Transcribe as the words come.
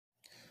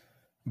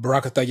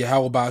Barakatah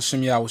Yahweh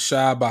Ba'Hashem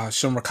Yahawashi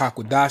Ba'Hashem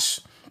Rakakwadash.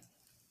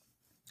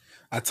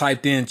 I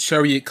typed in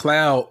chariot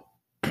cloud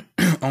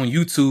on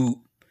YouTube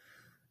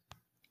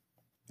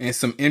and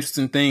some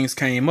interesting things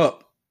came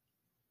up.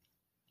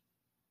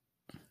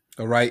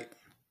 All right.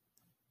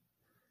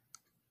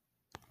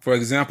 For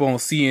example, on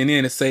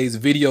CNN, it says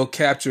video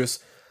captures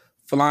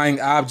flying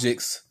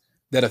objects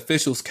that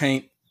officials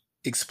can't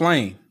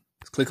explain.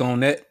 Let's click on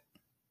that.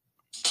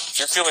 If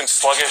you're feeling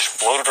sluggish,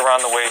 bloated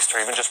around the waist, or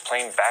even just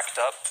plain backed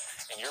up,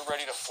 and you're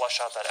ready to flush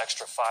out that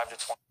extra 5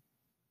 to 20.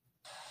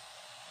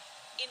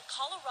 In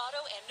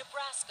Colorado and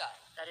Nebraska,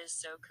 that is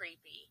so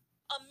creepy.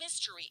 A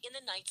mystery in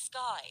the night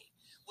sky.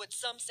 What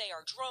some say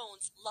are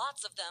drones,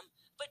 lots of them,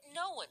 but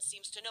no one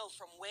seems to know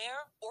from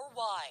where or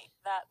why.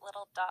 That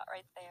little dot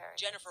right there.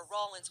 Jennifer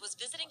Rollins was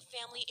visiting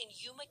family in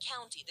Yuma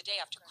County the day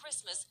after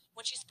Christmas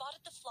when she spotted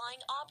the flying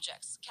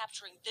objects,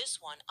 capturing this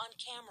one on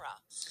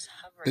camera.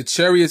 The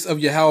chariots of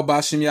Yahweh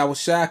Ba'Hashem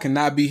Yahawashi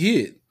cannot be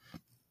hid.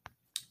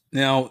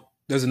 Now,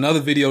 there's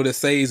another video that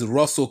says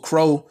Russell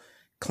Crowe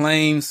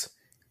claims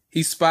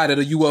he spotted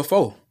a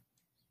UFO.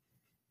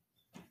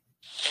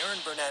 Aaron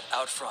Burnett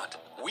out front.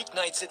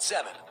 Weeknights at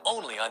 7,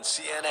 only on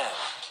CNN.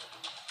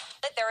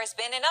 There has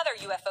been another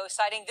UFO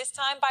sighting, this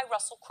time by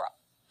Russell Crowe.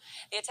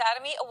 The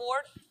Academy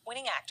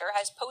Award-winning actor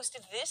has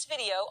posted this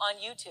video on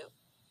YouTube.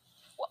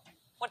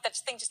 What that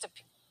thing just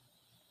appeared?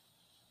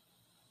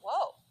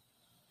 Whoa.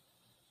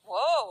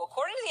 Whoa.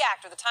 According to the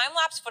actor, the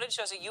time-lapse footage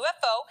shows a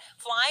UFO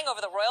flying over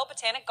the Royal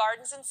Botanic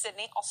Gardens in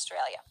Sydney,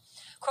 Australia.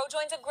 Crowe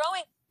joins a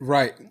growing...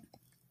 Right.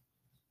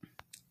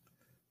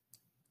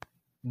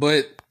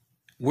 But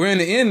we're in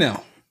the end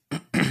now.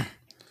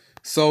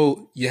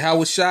 So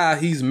Yahawashi,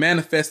 he's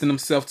manifesting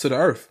himself to the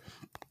earth.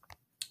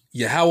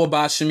 Yahweh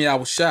Ba'Hashem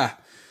Yahawashi.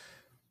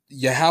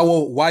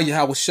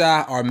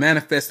 Yahawashi are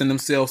manifesting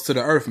themselves to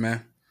the earth,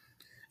 man.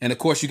 And of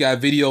course, you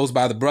got videos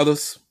by the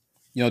brothers,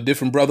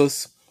 different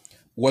brothers,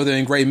 whether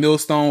in Great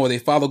Millstone or they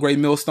follow Great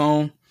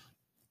Millstone.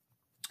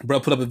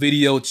 Bro put up a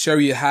video,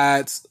 chariot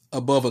hides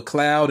above a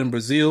cloud in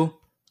Brazil.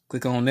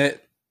 Click on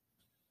that.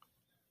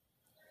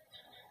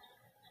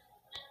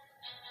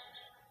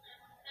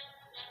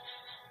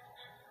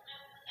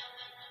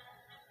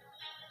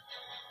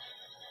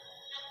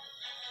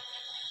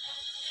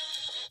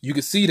 You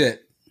can see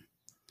that.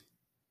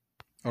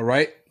 All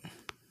right.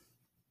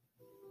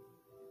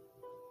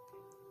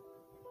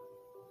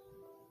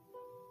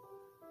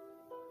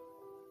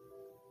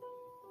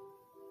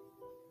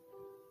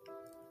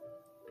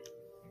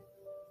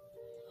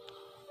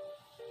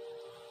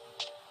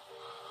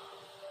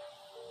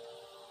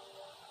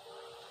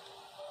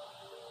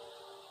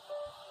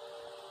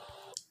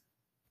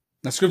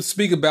 Now, scriptures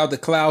speak about the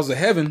clouds of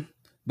heaven,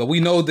 but we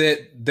know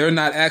that they're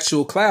not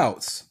actual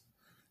clouds.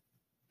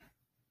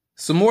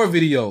 Some more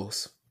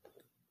videos.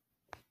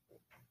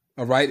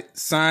 All right.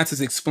 Scientists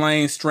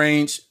explain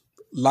strange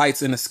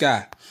lights in the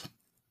sky,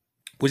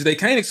 which they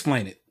can't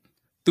explain it.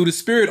 Through the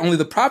spirit, only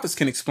the prophets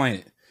can explain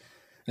it.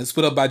 And it's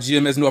put up by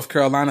GMS North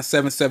Carolina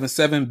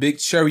 777, big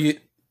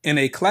chariot in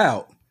a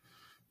cloud.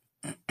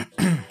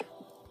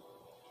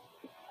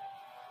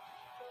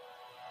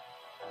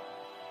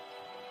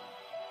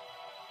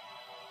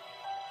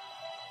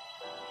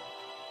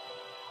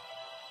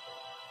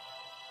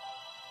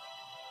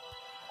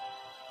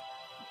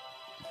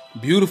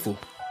 Beautiful.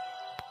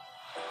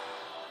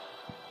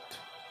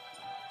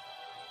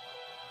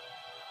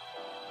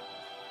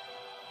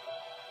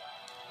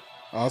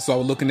 Also, I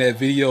was looking at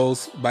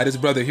videos by this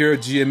brother here,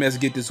 GMS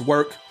Get This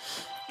Work,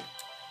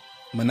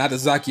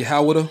 Manatazaki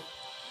Howada.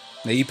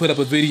 Now, he put up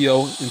a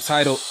video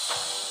entitled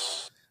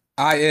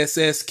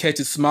ISS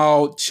Catches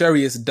Small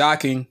Chariots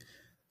Docking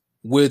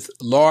with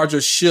Larger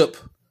Ship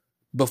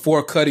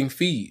Before Cutting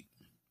Feed.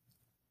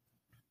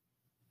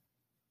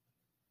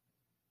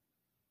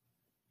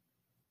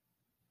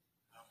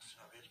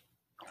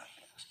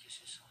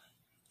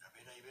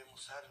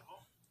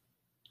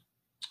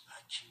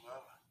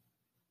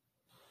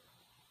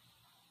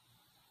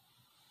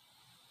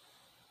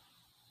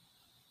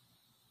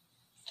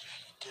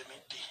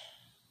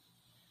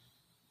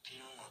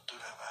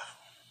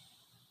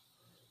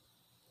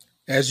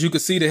 As you can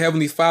see, the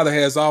Heavenly Father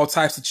has all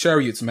types of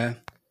chariots, man.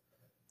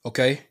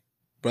 Okay.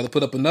 Brother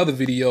put up another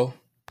video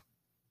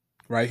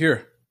right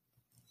here.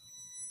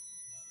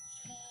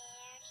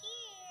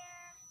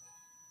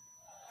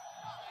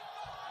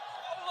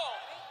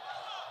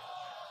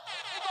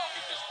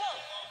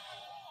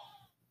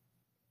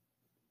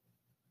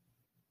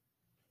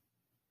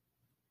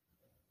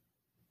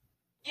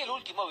 Y el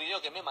último video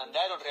que me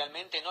mandaron,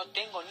 realmente no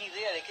tengo ni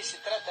idea de qué se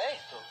trata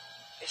esto.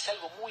 Es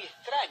algo muy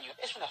extraño.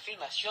 Es una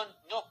filmación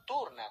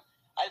nocturna.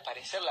 Al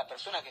parecer, la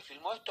persona que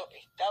filmó esto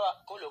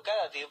estaba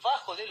colocada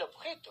debajo del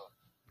objeto.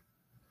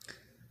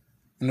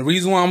 And the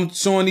reason why I'm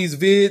showing these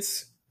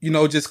vids,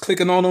 just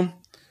clicking on them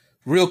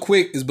real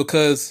quick, is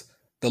because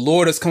the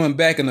Lord is coming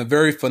back in a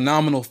very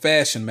phenomenal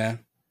fashion,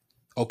 man.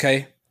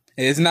 Okay?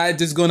 And it's not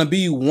just going to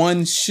be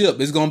one ship.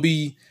 It's going to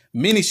be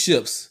many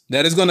ships.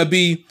 That is going to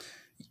be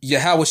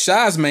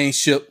Yahawashi's main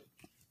ship.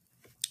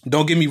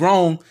 Don't get me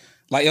wrong.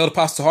 like Elder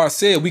Pastor Hart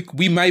said,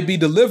 we might be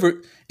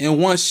delivered in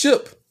one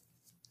ship,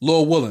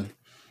 Lord willing.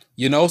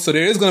 You know, so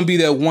there is going to be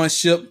that one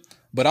ship,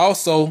 but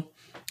also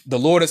the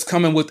Lord is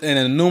coming with an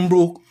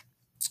innumerable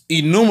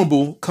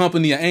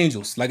company of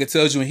angels, like it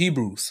tells you in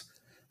Hebrews.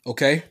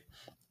 Okay.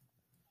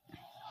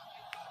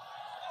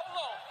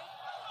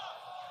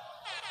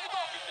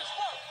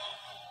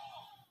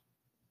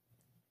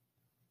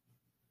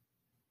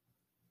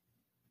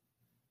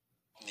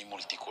 Ni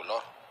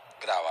multicolor,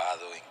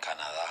 grabado en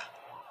Canadá.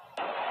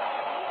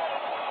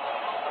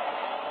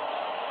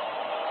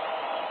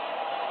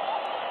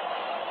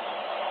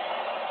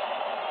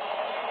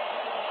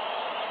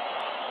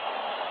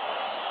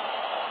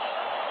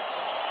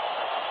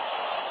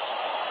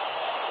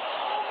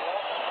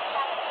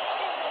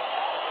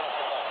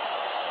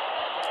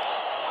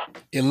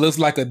 It looks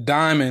like a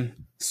diamond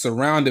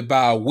surrounded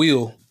by a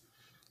wheel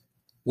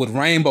with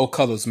rainbow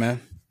colors,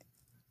 man.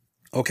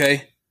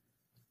 Okay.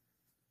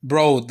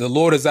 Bro, the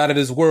Lord is out of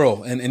this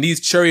world. And these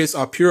chariots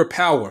are pure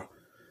power.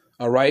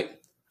 All right.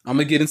 I'm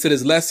going to get into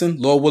this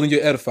lesson. Lord willing,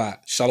 you're edified.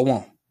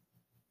 Shalom.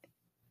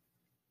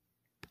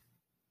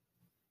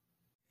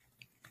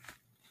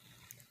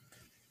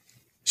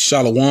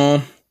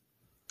 Shalom.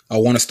 I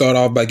want to start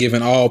off by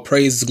giving all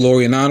praise,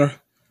 glory, and honor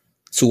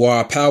to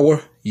our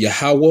power,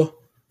 Yahweh,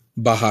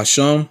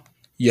 Bahasham,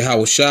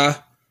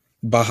 Yahawashi,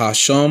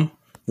 Bahasham,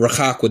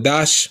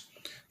 Rachakwadash.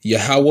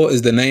 Yahweh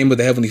is the name of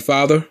the Heavenly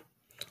Father,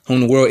 whom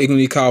the world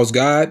ignorantly calls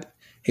God.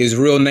 His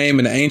real name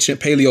in the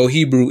ancient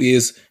Paleo-Hebrew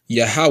is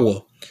Yahweh,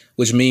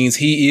 which means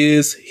he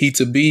is, he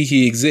to be,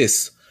 he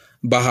exists.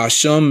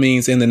 Bahasham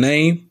means in the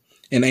name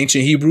in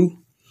ancient Hebrew.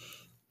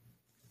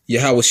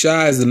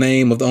 Yahawashi is the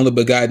name of the only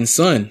begotten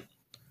Son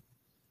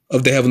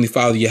of the Heavenly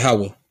Father,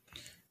 Yahweh.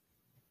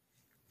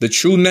 The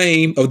true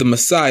name of the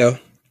Messiah,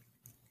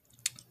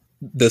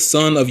 the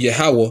Son of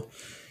Yahweh,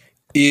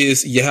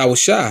 is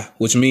Yahawashi,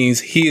 which means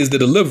he is the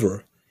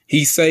deliverer.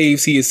 He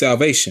saves, he is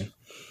salvation.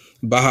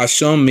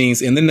 Bahasham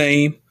means in the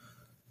name.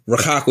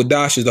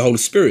 Rachakwadash is the Holy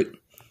Spirit.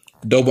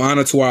 Double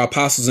honor to our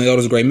apostles and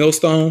elders, great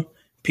millstone.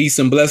 Peace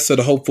and blessings to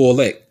the hopeful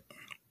elect.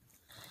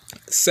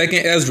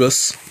 2nd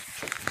Esdras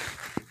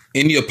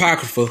in the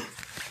Apocrypha,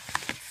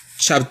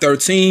 chapter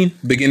 13,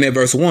 beginning at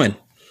verse 1.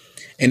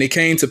 And it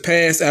came to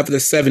pass after the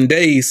 7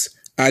 days,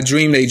 I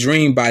dreamed a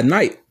dream by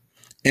night.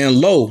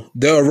 And lo,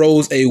 there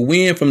arose a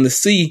wind from the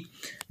sea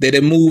that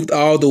it moved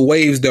all the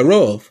waves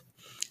thereof.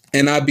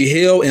 And I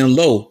beheld, and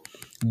lo,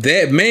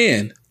 that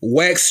man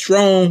waxed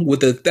strong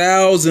with the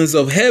thousands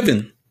of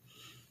heaven.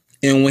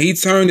 And when he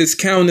turned his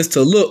countenance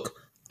to look,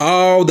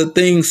 all the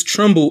things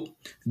trembled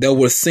that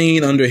were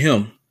seen under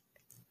him.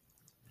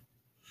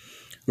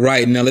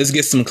 Right, now let's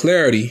get some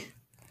clarity,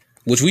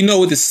 which we know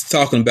what this is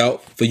talking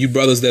about for you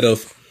brothers that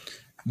have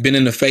been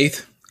in the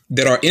faith,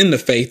 that are in the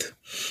faith,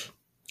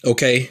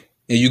 okay?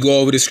 And you go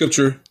over the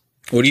scripture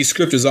or these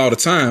scriptures all the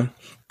time.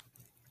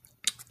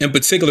 In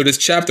particular, this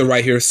chapter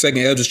right here,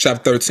 2nd Esdras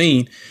chapter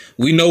 13,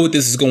 we know what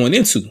this is going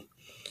into.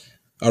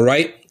 All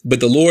right. But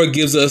the Lord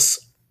gives us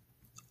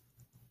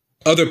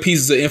other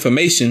pieces of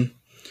information.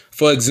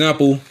 For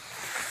example,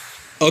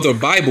 other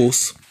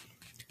Bibles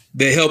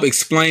that help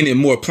explain it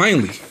more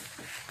plainly.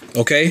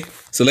 OK,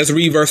 so let's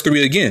read verse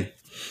 3 again.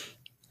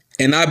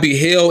 And I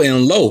beheld,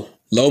 and lo,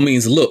 lo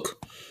means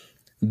look,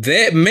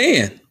 that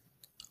man.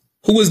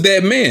 Who is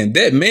that man?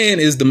 That man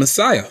is the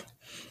Messiah.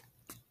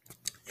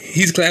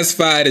 He's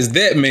classified as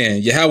that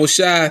man.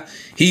 Yahawashi,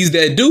 he's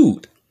that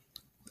dude.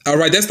 All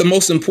right, that's the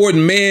most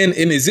important man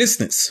in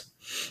existence.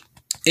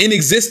 In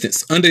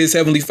existence under his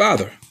Heavenly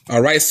Father.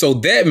 All right, so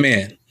that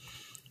man,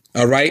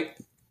 all right,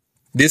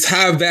 this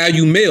high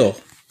value male,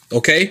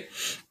 okay,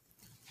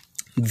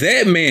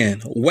 that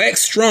man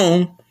waxed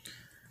strong.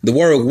 The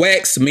word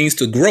wax means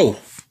to grow.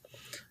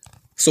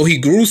 So he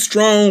grew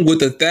strong with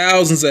the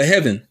thousands of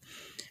heaven.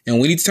 And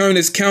when he turned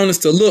his countenance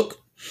to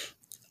look,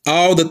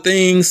 all the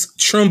things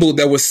trembled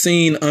that were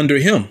seen under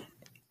him.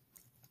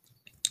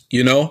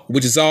 You know,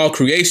 which is all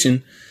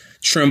creation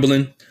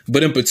trembling.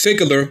 But in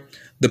particular,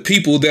 the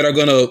people that are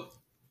going to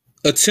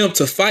attempt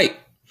to fight.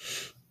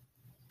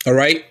 All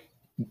right.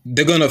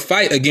 They're going to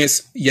fight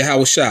against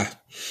Yahawashi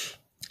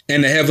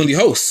and the heavenly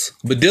hosts.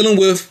 But dealing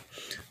with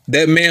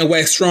that man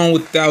waxed strong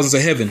with thousands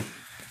of heaven.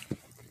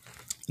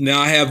 Now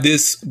I have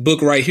this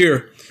book right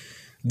here,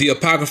 the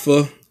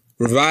Apocrypha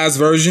Revised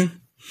Version.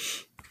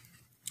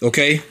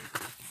 Okay.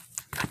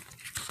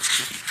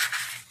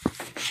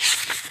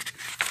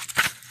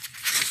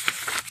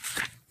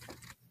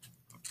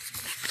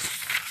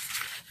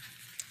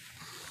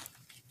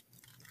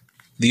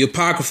 The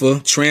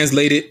Apocrypha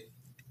translated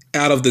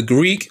out of the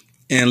Greek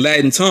and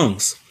Latin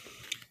tongues,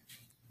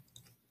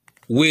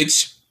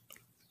 which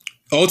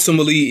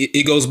ultimately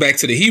it goes back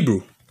to the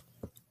Hebrew.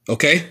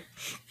 Okay.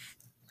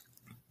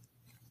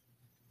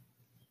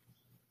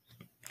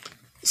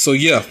 So,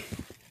 yeah.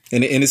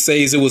 And it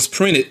says it was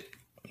printed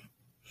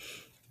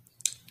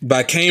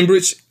by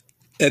Cambridge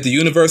at the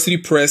University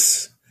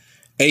Press,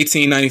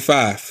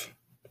 1895.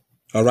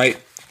 All right.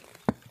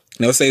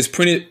 Now it says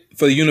printed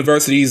for the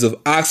universities of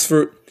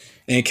Oxford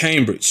and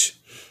Cambridge.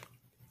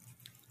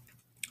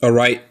 all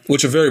right,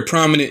 which are very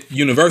prominent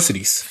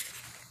universities.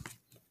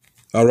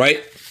 All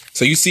right.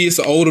 So you see it's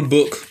an older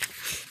book,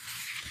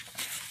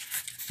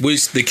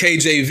 which the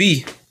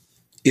KJV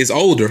is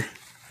older.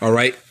 All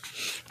right.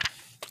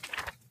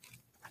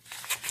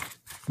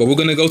 But we're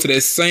going to go to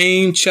that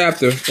same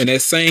chapter and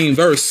that same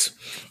verse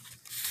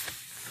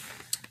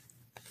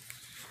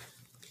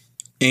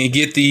and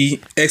get the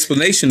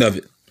explanation of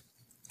it,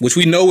 which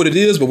we know what it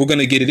is, but we're going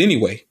to get it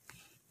anyway.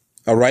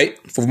 All right.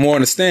 For more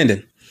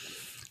understanding.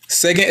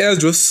 2nd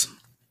Esdras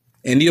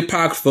and the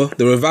Apocrypha,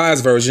 the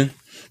Revised Version,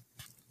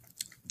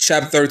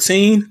 chapter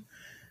 13,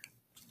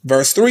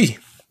 verse 3.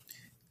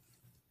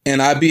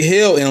 And I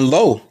beheld, and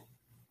lo,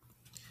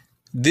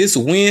 this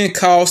wind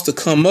caused to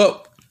come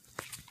up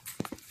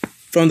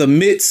from the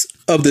midst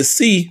of the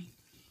sea,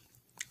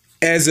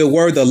 as it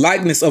were the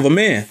likeness of a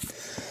man.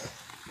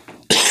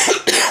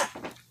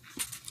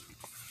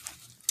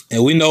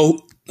 And we know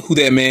who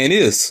that man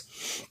is.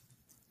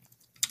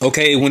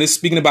 Okay, when it's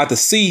speaking about the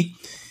sea,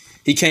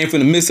 he came from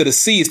the midst of the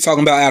sea. It's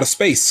talking about outer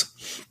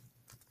space.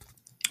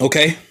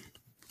 Okay.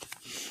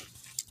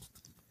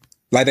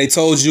 Like they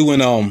told you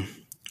in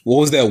what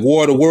was that,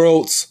 War of the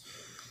Worlds,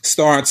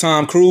 starring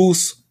Tom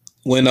Cruise,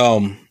 when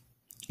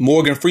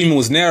Morgan Freeman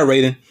was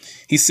narrating,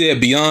 he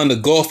said beyond the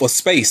gulf of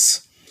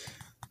space,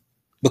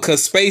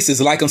 because space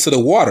is like unto the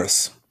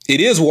waters. It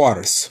is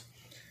waters.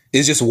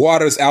 It's just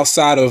waters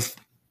outside of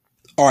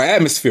our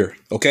atmosphere.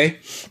 Okay.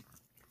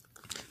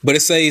 But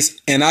it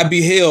says, and I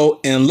beheld,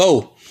 and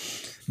lo,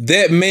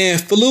 that man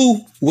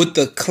flew with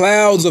the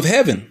clouds of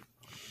heaven.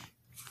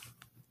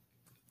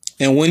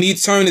 And when he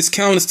turned his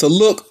countenance to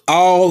look,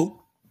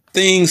 all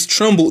things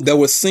trembled that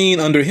were seen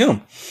under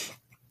him.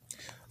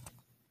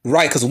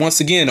 Right, because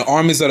once again, the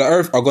armies of the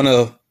earth are going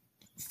to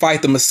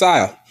fight the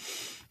Messiah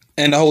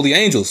and the holy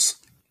angels.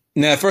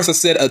 Now, at first I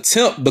said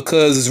attempt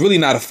because it's really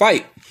not a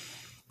fight.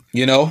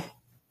 You know,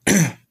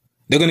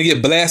 they're going to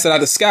get blasted out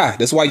of the sky.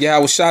 That's why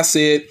Yahawashi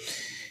said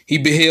he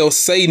beheld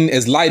Satan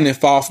as lightning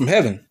fall from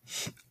heaven.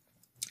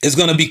 It's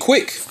going to be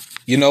quick,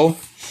 you know.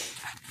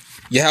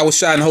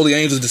 Yahawashi and holy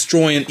angels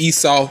destroying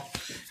Esau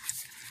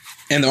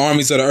and the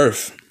armies of the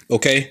earth.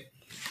 Okay.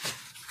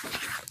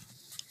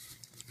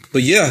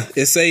 But yeah,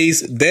 it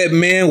says that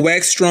man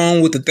waxed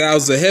strong with the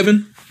thousands of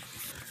heaven.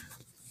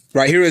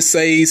 Right here it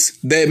says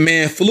that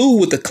man flew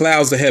with the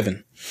clouds of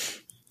heaven.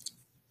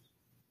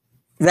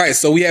 Right,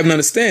 so we have an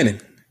understanding.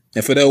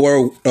 And for that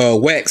word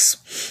wax,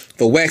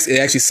 for wax, it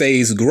actually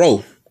says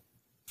grow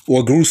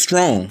or grew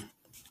strong,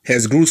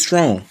 has grew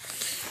strong.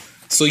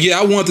 So yeah,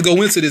 I want to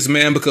go into this,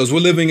 man, because we're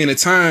living in a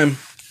time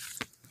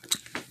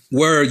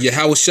where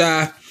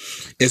Yahawashi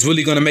is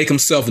really going to make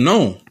himself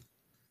known.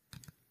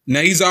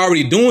 Now, he's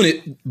already doing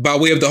it by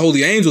way of the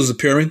holy angels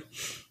appearing,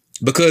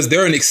 because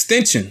they're an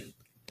extension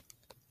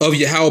of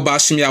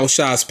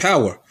Yahawashi's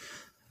power.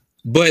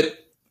 But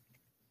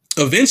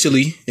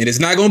eventually, and it's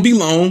not going to be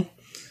long,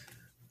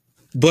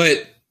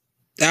 but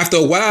after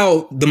a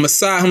while, the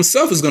Messiah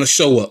himself is going to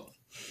show up.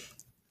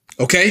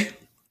 Okay?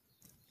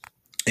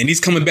 And he's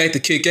coming back to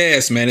kick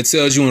ass, man. It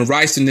tells you in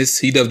righteousness,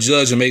 he doth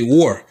judge and make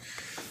war.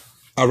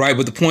 All right,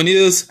 but the point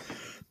is,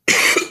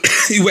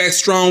 he waxed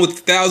strong with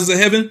the thousands of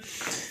heaven,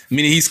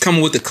 meaning he's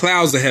coming with the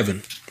clouds of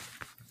heaven,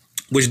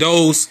 which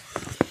those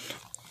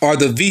are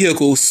the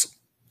vehicles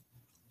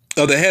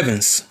of the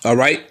heavens. All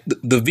right,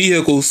 the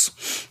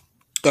vehicles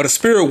of the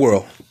spirit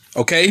world.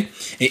 Okay,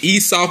 and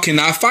Esau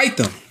cannot fight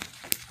them,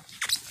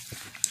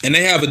 and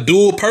they have a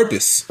dual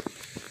purpose.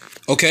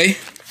 Okay.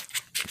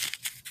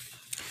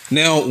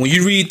 Now, when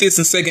you read this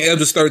in 2nd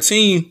Esdras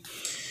 13,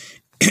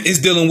 it's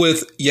dealing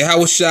with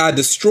Yahawashi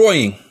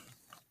destroying,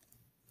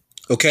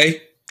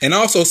 okay, and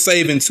also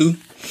saving too.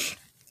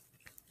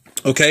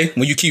 Okay,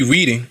 when you keep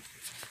reading,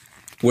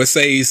 where it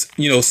says,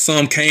 you know,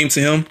 some came to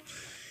him,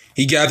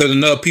 he gathered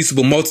another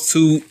peaceable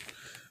multitude,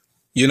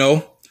 you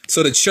know.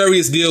 So the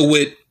chariots deal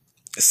with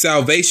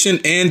salvation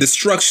and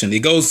destruction.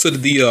 It goes to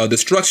the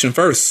destruction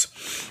first,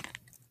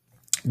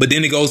 but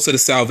then it goes to the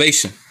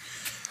salvation.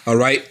 All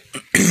right.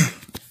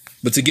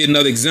 But to get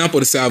another example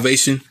of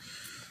salvation,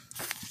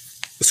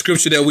 a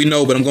scripture that we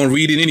know, but I'm going to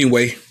read it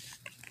anyway.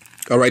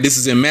 All right, this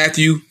is in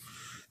Matthew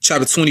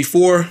chapter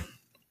 24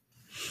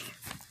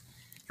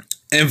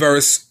 and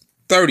verse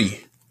 30.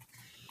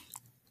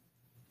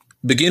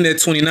 Begin at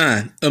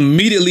 29.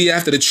 Immediately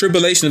after the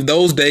tribulation of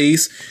those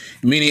days,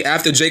 meaning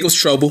after Jacob's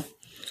trouble,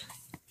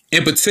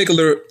 in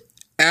particular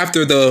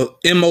after the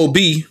MOB,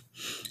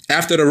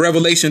 after the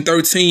Revelation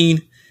 13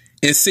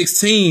 and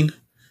 16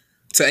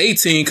 to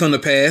 18 come to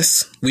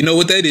pass, we know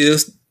what that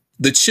is.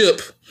 The chip,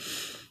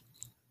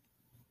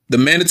 the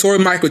mandatory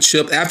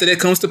microchip, after that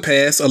comes to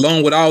pass,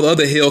 along with all the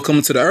other hell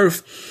coming to the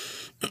earth,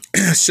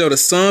 shall the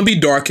sun be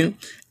darkened,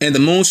 and the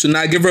moon shall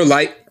not give her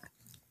light.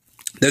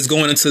 That's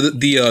going into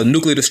the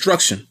nuclear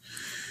destruction.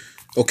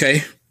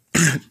 Okay.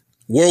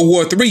 World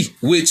War III,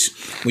 which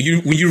when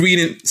you read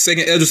in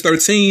 2nd Esdras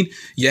 13,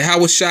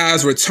 Yahawashi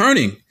is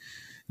returning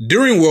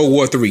during World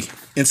War III.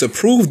 And to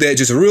prove that,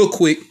 just real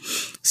quick,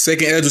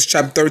 2nd Esdras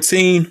chapter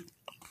 13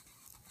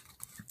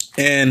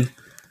 and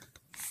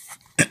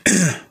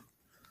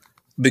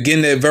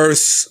beginning at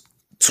verse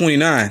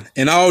 29.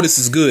 And all this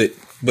is good,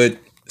 but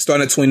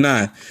starting at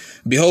 29.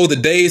 Behold, the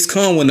days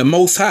come when the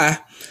Most High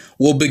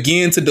will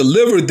begin to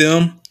deliver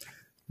them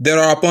that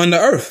are upon the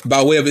earth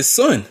by way of his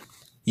son,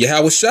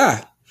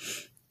 Yahawashi.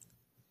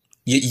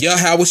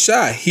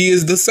 Yahawashi, he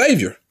is the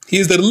Savior. He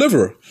is the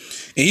deliverer.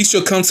 And he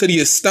shall come to the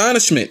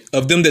astonishment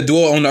of them that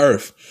dwell on the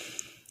earth.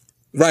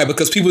 Right,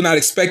 because people are not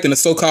expecting a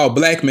so-called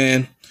black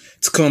man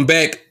to come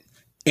back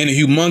in a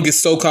humongous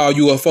so-called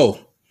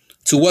UFO.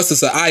 To us,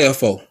 it's an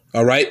IFO,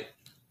 all right?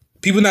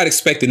 People not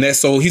expecting that,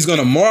 so he's going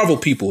to marvel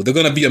people. They're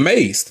going to be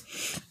amazed.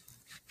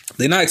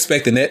 They're not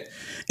expecting that.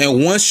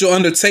 And one shall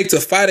undertake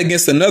to fight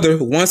against another,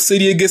 one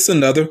city against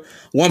another,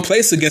 one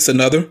place against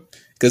another,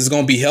 because it's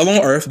going to be hell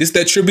on earth. This is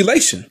that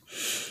tribulation.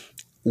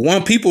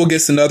 One people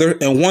against another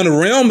and one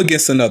realm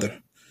against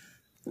another.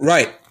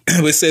 Right.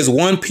 It says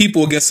one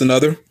people against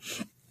another,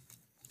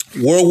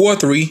 World War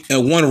III,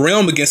 and one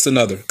realm against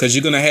another, because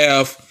you're going to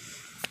have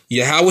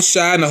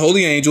Yahawashi and the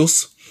holy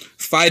angels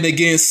fighting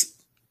against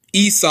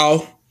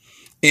Esau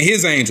and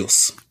his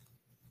angels,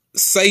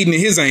 Satan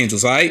and his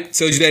angels. All right.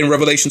 Tells you that in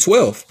Revelation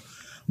 12.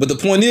 But the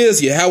point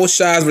is,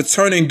 Yahawashi is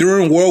returning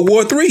during World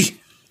War III.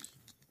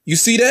 You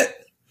see that?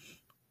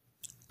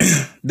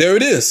 There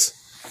it is.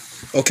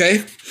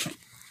 Okay.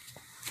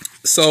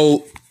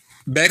 So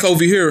back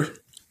over here,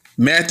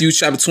 Matthew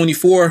chapter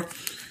 24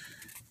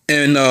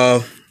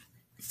 and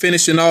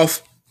finishing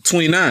off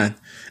 29.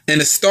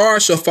 And the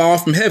stars shall fall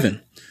from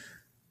heaven.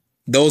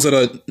 Those are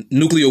the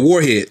nuclear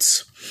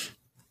warheads.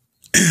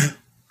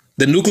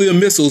 The nuclear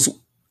missiles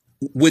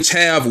which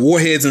have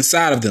warheads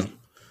inside of them.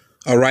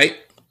 All right.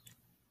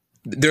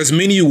 There's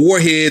many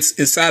warheads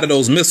inside of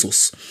those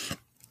missiles.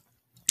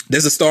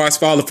 There's the stars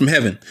falling from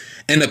heaven.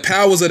 And the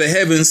powers of the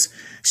heavens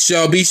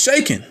shall be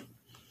shaken.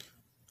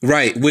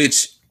 Right,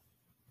 which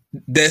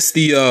that's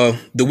the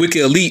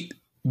wicked elite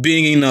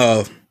being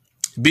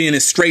in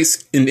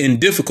straits in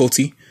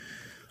difficulty.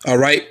 All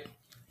right.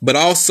 But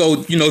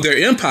also, you know, their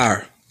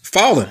empire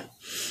fallen.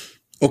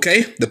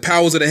 OK, the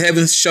powers of the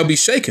heavens shall be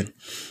shaken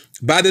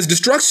by this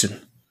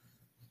destruction.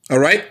 All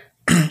right.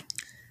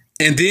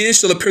 And then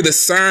shall appear the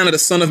sign of the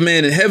Son of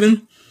Man in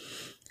heaven.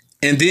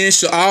 And then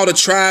shall all the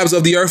tribes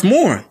of the earth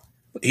mourn.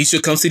 He shall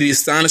come see the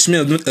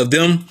astonishment of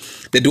them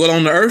that dwell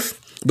on the earth,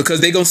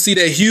 because they're going to see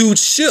that huge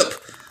ship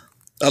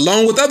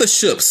along with other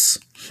ships.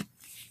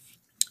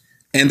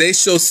 And they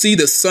shall see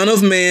the Son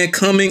of Man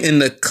coming in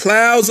the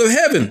clouds of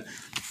heaven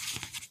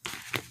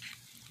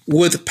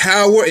with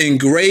power and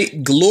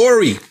great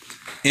glory.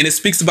 And it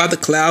speaks about the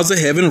clouds of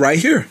heaven right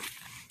here.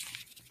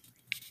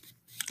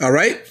 All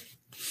right.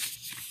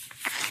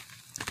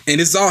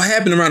 And it's all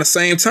happening around the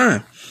same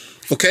time.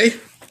 Okay.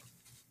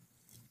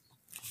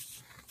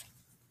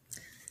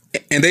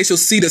 And they shall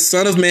see the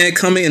Son of Man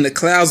coming in the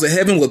clouds of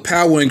heaven with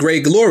power and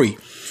great glory.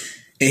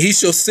 And he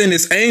shall send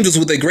his angels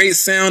with a great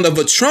sound of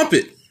a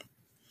trumpet.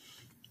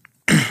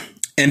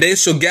 And they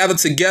shall gather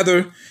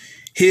together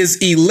his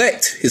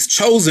elect, his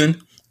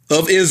chosen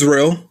of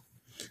Israel,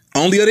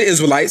 only of the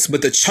Israelites,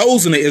 but the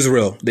chosen of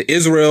Israel, the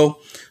Israel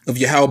of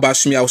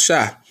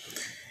Yahawashi.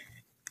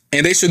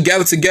 And they shall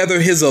gather together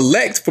his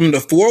elect from the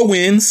four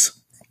winds,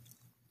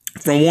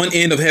 from one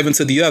end of heaven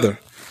to the other.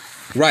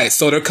 Right.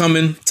 So they're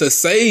coming to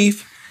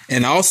save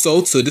and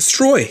also to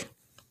destroy.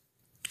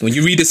 When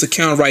you read this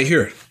account right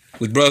here,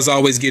 which brothers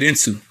always get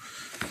into.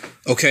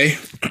 Okay.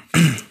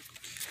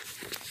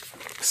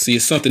 See,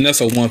 it's something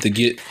else I want to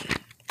get.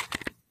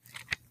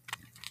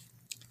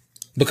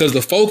 Because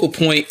the focal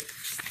point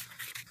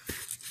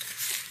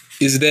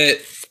is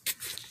that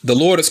the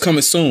Lord is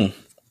coming soon.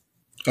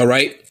 All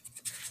right.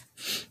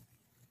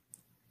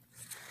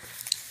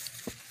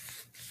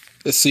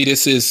 Let's see.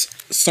 This is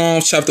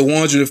Psalms chapter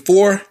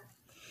 104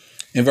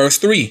 and verse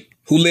 3.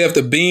 Who layeth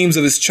the beams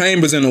of his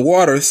chambers in the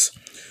waters,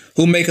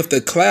 who maketh the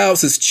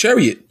clouds his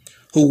chariot,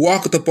 who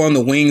walketh upon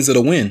the wings of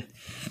the wind.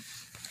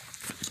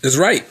 That's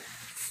right.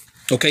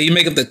 Okay, he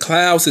maketh the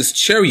clouds his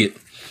chariot.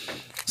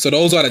 So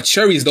those are the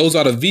chariots, those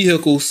are the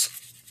vehicles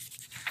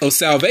of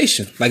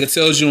salvation. Like it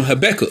tells you in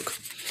Habakkuk,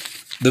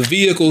 the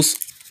vehicles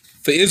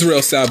for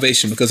Israel's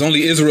salvation, because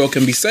only Israel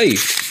can be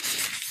saved.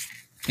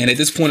 And at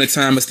this point in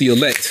time, it's the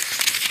elect.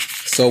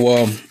 So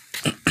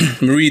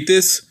let me read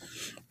this.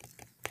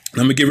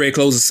 I'm going to get ready to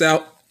close this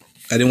out.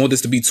 I didn't want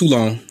this to be too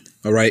long.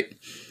 All right.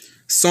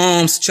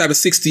 Psalms chapter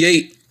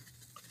 68,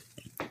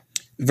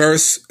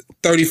 verse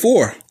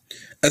 34.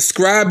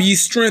 Ascribe ye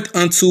strength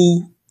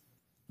unto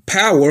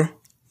power,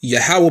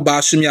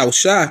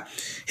 Yahawashi.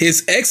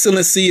 His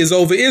excellency is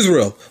over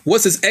Israel.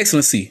 What's his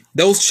excellency?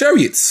 Those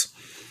chariots.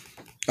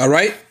 All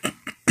right.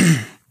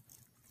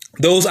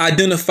 Those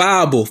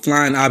identifiable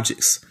flying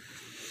objects.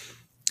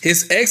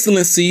 His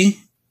excellency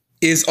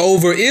is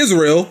over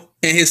Israel,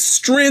 and his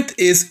strength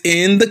is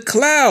in the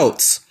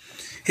clouds.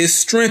 His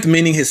strength,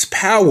 meaning his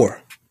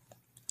power,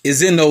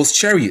 is in those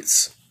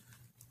chariots.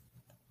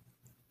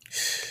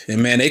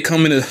 And man, they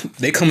coming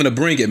to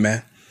bring it,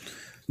 man.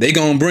 They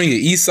gonna bring it.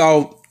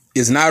 Esau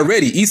is not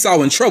ready.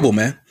 Esau in trouble,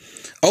 man.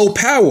 Oh,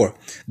 power,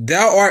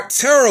 thou art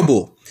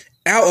terrible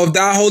out of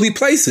thy holy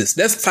places.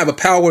 That's the type of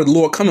power the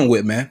Lord coming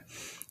with, man.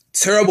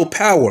 Terrible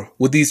power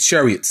with these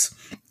chariots.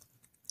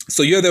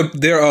 So yeah,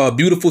 they're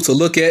beautiful to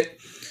look at.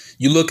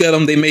 You look at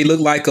them, they may look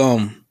like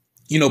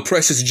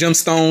precious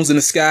gemstones in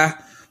the sky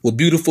with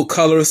beautiful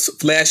colors,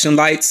 flashing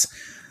lights,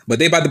 but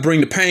they about to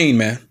bring the pain,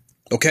 man.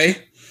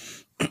 Okay?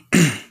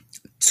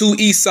 To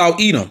Esau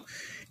Edom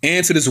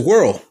and to this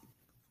world.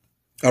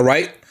 All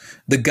right?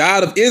 The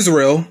God of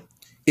Israel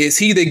is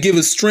he that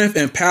giveth strength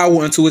and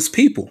power unto his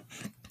people.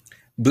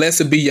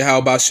 Blessed be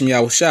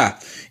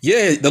Yahawashi.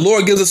 Yeah, the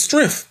Lord gives us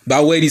strength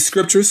by way of these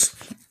scriptures.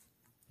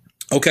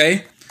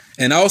 Okay?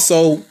 And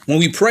also, when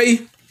we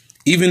pray,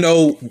 even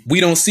though we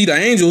don't see the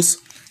angels,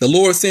 the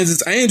Lord sends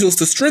his angels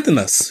to strengthen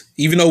us,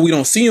 even though we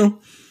don't see them.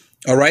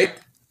 All right?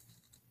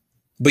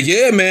 But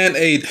yeah, man,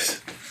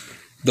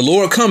 the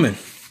Lord coming.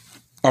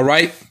 All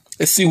right?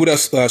 Let's see what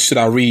else should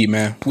I read,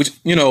 man. Which,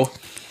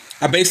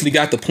 I basically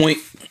got the point.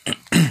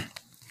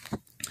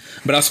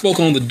 But I spoke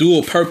on the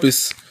dual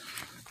purpose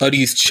of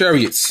these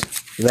chariots,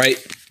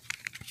 right?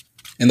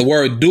 And the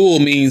word dual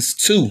means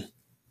two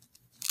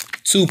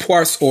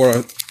parts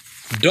or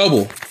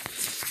double.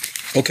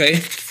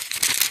 Okay?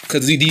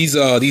 Because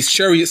these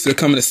chariots, they're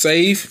coming to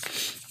save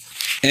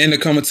and they're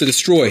coming to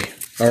destroy.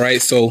 All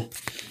right, so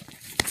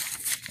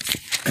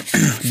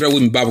bear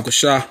with me, Baba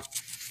Kasha.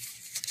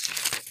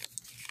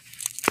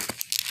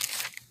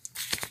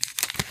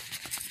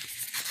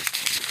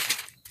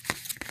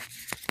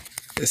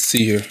 Let's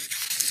see here.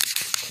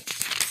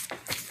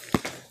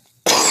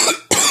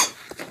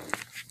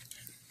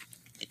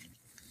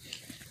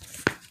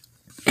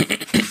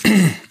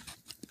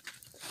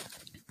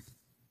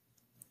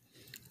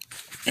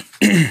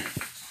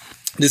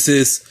 This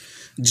is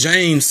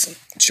James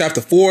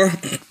chapter 4.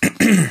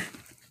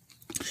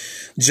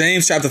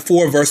 James chapter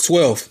 4, verse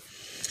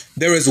 12.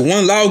 There is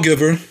one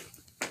lawgiver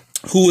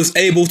who is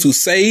able to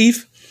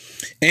save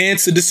and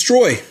to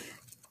destroy.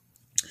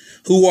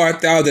 Who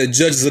art thou that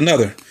judges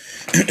another?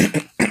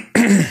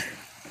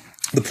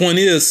 The point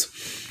is,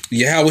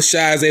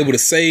 Yahawashi is able to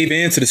save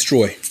and to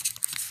destroy.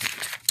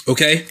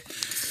 Okay?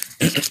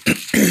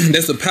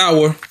 That's the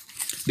power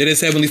that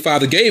his heavenly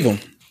Father gave him.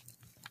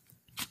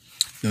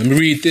 Let me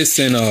read this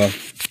in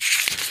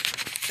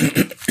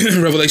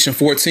Revelation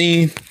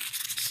 14.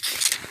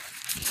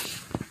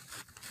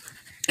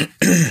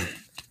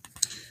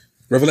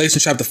 Revelation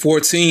chapter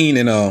 14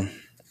 and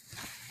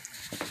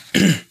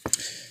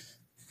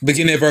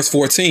beginning at verse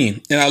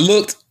 14. And I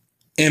looked,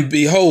 and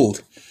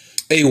behold,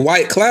 a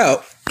white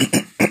cloud,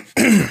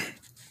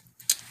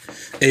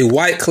 a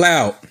white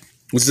cloud,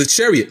 which is a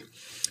chariot,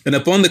 and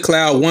upon the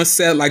cloud one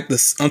sat like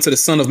this unto the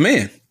Son of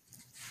Man,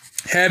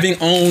 having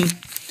on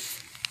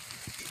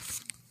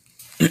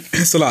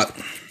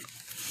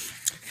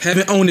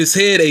having on his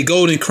head a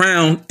golden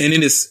crown, and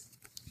in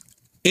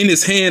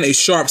his hand a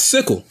sharp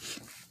sickle.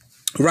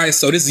 Right,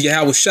 so this is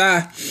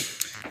Yahawashi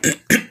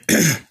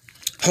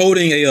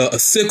holding a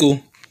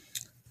sickle.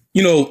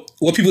 You know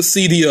what people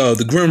see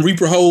the Grim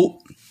Reaper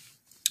hold,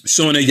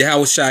 showing that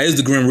Yahawashi is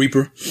the Grim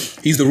Reaper.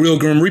 He's the real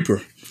Grim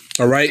Reaper.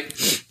 All right,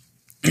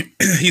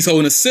 he's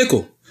holding a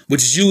sickle,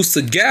 which is used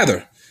to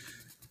gather.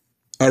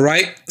 All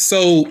right,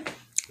 so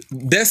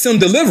that's him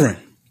delivering.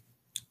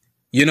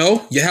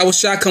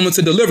 Yahawashi coming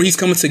to deliver. He's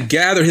coming to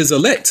gather his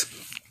elect.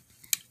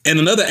 And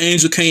another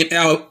angel came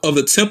out of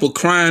the temple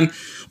crying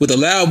with a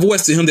loud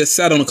voice to him that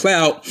sat on the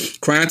cloud,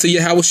 crying to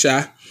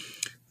Yahawashi,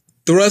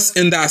 thrust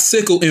in thy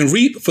sickle and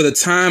reap, for the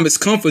time is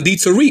come for thee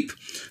to reap.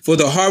 For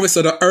the harvest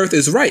of the earth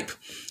is ripe,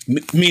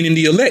 meaning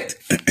the elect,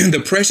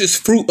 the precious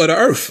fruit of the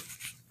earth.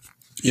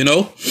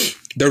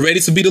 They're ready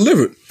to be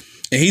delivered.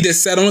 And he that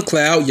sat on the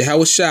cloud,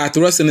 Yahawashi,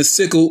 thrust in the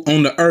sickle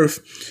on the earth,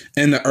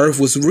 and the earth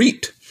was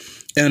reaped.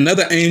 And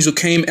another angel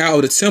came out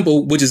of the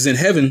temple, which is in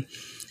heaven,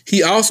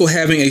 he also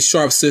having a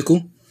sharp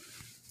sickle.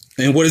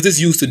 And what is this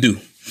used to do?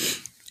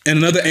 And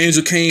another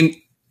angel came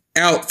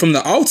out from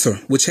the altar,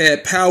 which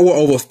had power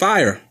over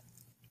fire,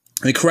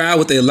 and cried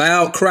with a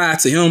loud cry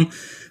to him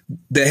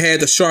that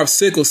had the sharp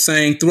sickle,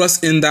 saying,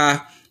 thrust in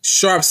thy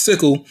sharp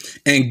sickle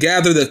and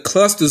gather the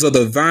clusters of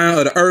the vine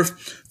of the earth,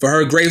 for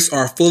her grapes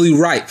are fully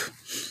ripe.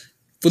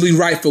 Fully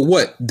ripe for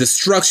what?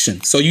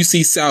 Destruction. So you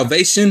see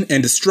salvation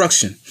and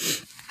destruction.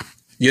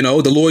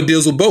 The Lord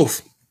deals with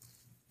both.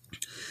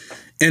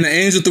 And the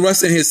angel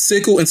thrust in his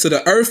sickle into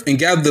the earth and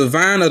gathered the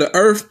vine of the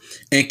earth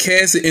and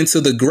cast it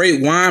into the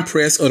great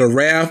winepress of the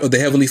wrath of the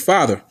heavenly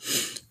Father,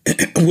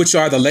 which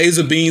are the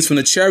laser beams from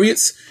the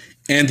chariots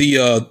and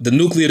the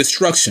nuclear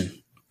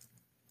destruction.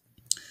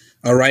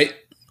 All right.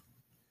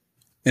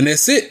 And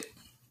that's it.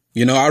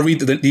 I'll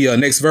read the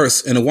next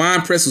verse. And the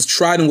winepress was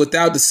trodden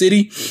without the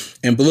city,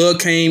 and blood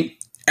came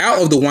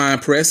out of the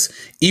winepress,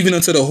 even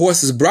unto the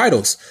horses'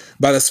 bridles,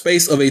 by the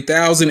space of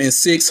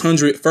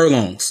 1,600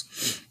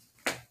 furlongs.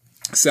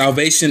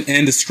 Salvation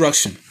and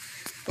destruction.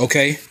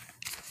 Okay.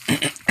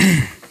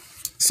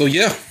 So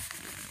yeah,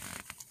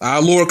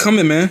 our Lord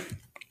coming, man.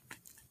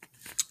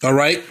 All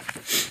right.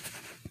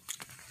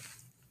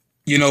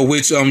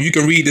 Which you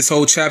can read this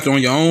whole chapter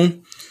on your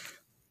own.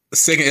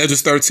 2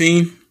 Esdras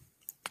 13.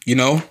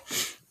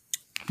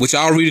 which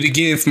I'll read it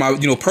again for my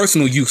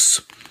personal use.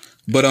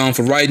 But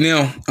for right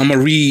now, I'm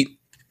gonna read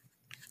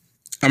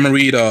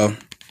a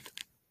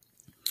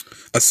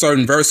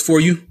certain verse for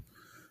you.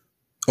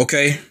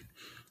 Okay.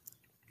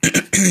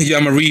 Yeah,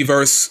 I'm gonna read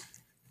verse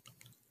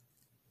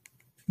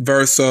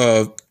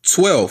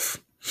 12.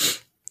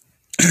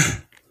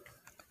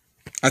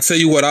 I tell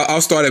you what,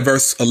 I'll start at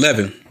verse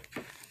 11.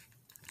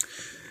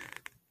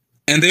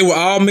 And they were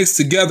all mixed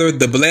together,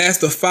 the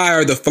blast of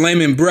fire, the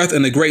flaming breath,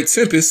 and the great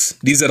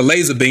tempest. These are the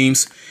laser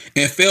beams,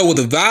 and fell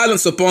with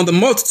violence upon the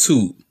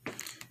multitude.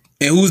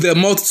 And who's that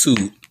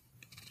multitude?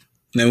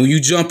 Now, when you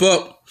jump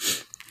up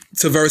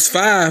to verse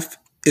 5,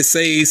 it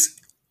says,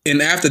 and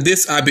after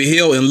this I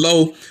beheld, and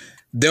lo,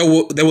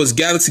 there was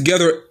gathered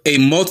together a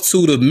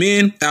multitude of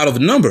men out of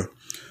number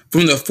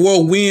from the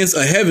four winds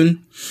of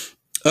heaven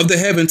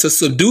to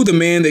subdue the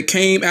man that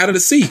came out of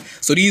the sea.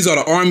 So these are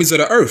the armies of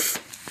the earth.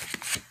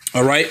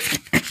 All right.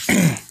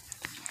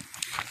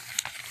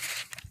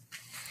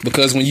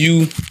 Because when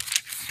you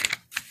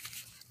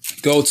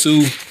go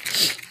to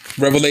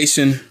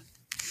Revelation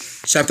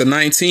chapter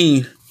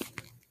 19,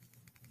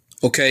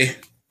 okay,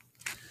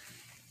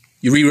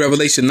 you read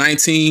Revelation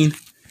 19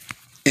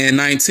 and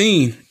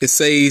 19, it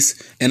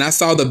says, and I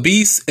saw the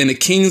beasts and the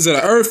kings of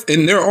the earth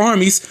and their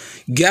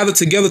armies gathered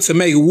together to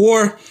make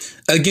war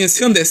against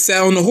him that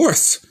sat on the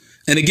horse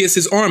and against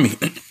his army.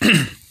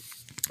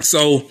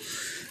 So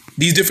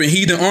these different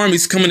heathen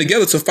armies coming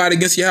together to fight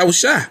against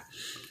Yahawashi,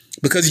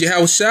 because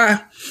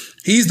Yahawashi,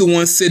 he's the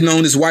one sitting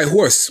on this white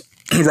horse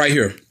right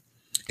here.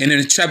 And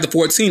in chapter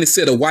 14, it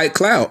said a white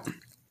cloud.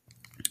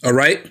 All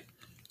right.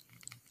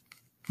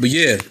 But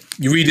yeah,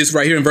 you read this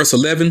right here in verse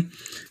 11.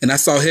 And I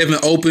saw heaven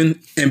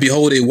open, and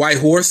behold, a white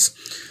horse,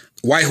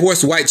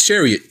 white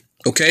chariot.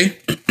 Okay.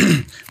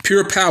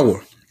 Pure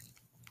power.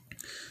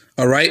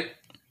 All right.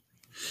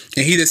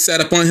 And he that sat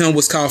upon him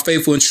was called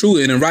faithful and true,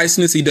 and in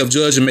righteousness he doth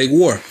judge and make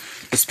war.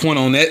 Let's point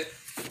on that.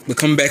 But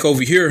coming back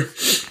over here.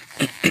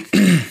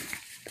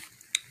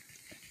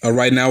 All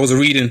right. Now I was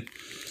reading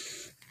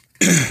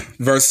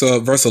verse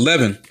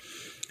 11.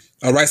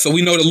 All right. So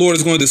we know the Lord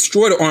is going to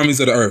destroy the armies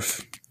of the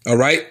earth. All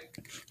right.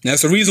 Now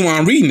that's the reason why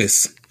I'm reading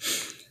this.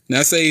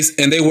 Now it says,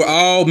 and they were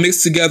all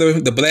mixed together,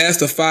 the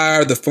blast of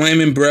fire, the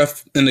flaming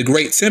breath, and the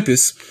great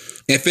tempest,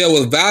 and fell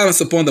with violence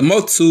upon the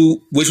multitude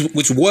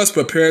which was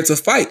prepared to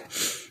fight,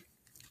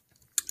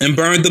 and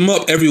burned them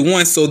up every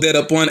one, so that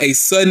upon a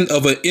sudden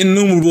of an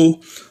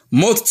innumerable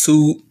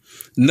multitude,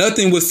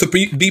 nothing was to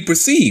be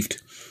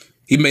perceived.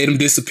 He made them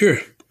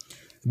disappear.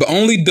 But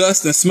only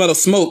dust and smell of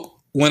smoke.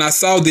 When I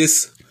saw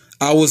this,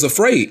 I was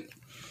afraid.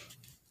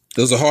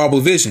 It was a horrible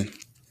vision.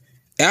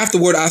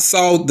 Afterward, I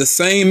saw the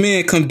same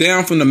man come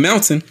down from the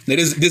mountain. Now,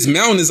 this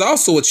mountain is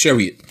also a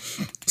chariot.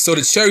 So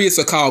the chariots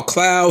are called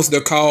clouds. They're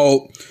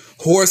called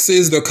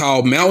horses. They're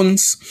called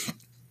mountains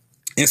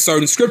in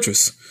certain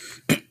scriptures.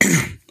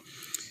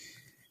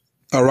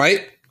 All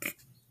right.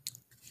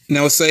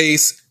 Now it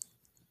says,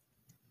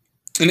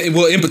 and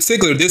well, in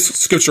particular, this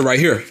scripture right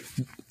here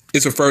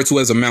is referred to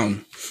as a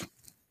mountain.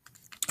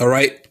 All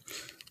right.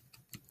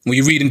 When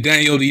you read in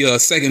Daniel, the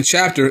second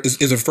chapter is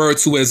referred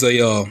to as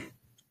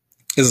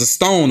a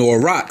stone or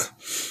a rock.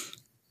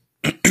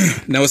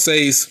 Now it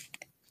says,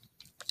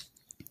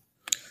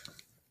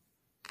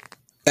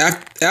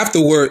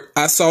 afterward,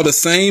 I saw the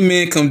same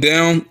man come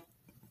down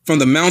from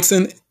the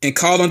mountain and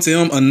called unto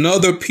him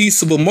another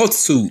peaceable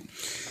multitude,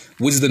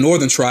 which is the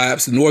northern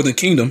tribes, the northern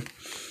kingdom.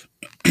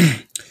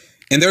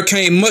 And there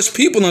came much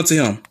people unto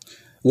him,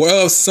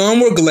 whereof some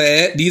were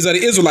glad. These are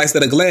the Israelites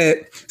that are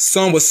glad.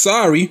 Some were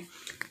sorry,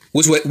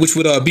 which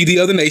would be the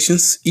other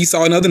nations,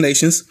 Esau and other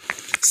nations.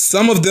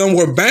 Some of them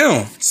were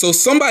bound. So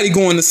somebody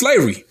going to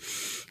slavery.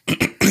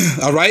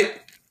 All right.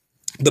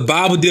 The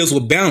Bible deals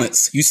with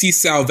balance. You see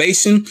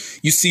salvation,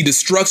 you see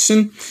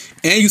destruction,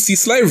 and you see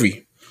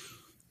slavery.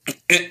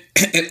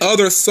 And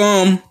others,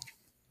 some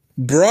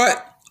brought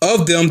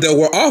of them that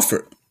were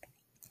offered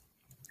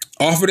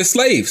as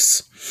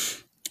slaves.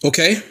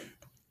 Okay.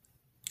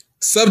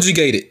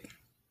 Subjugated.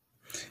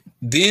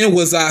 Then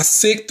was I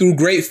sick through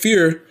great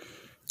fear,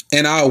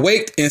 and I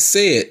awaked and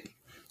said,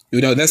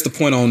 that's the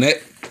point on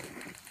that.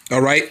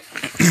 All right.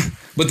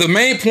 But the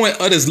main point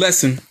of this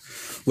lesson,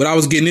 what I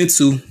was getting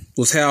into,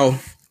 was how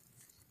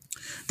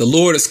the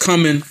Lord is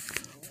coming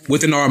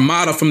with an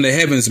armada from the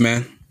heavens,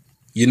 man.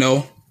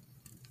 The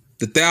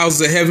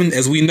thousands of heaven,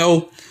 as we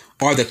know,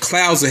 are the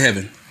clouds of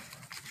heaven.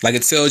 Like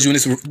it tells you in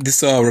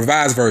this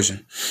revised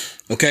version.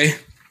 Okay.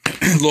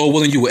 Lord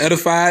willing, you were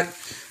edified.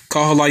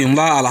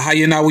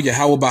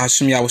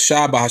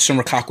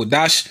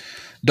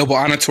 Double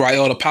honor to our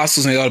elder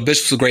apostles and elder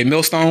bishops of Great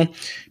Millstone.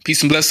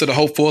 Peace and blessings to the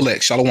hopeful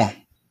elect. Shalom.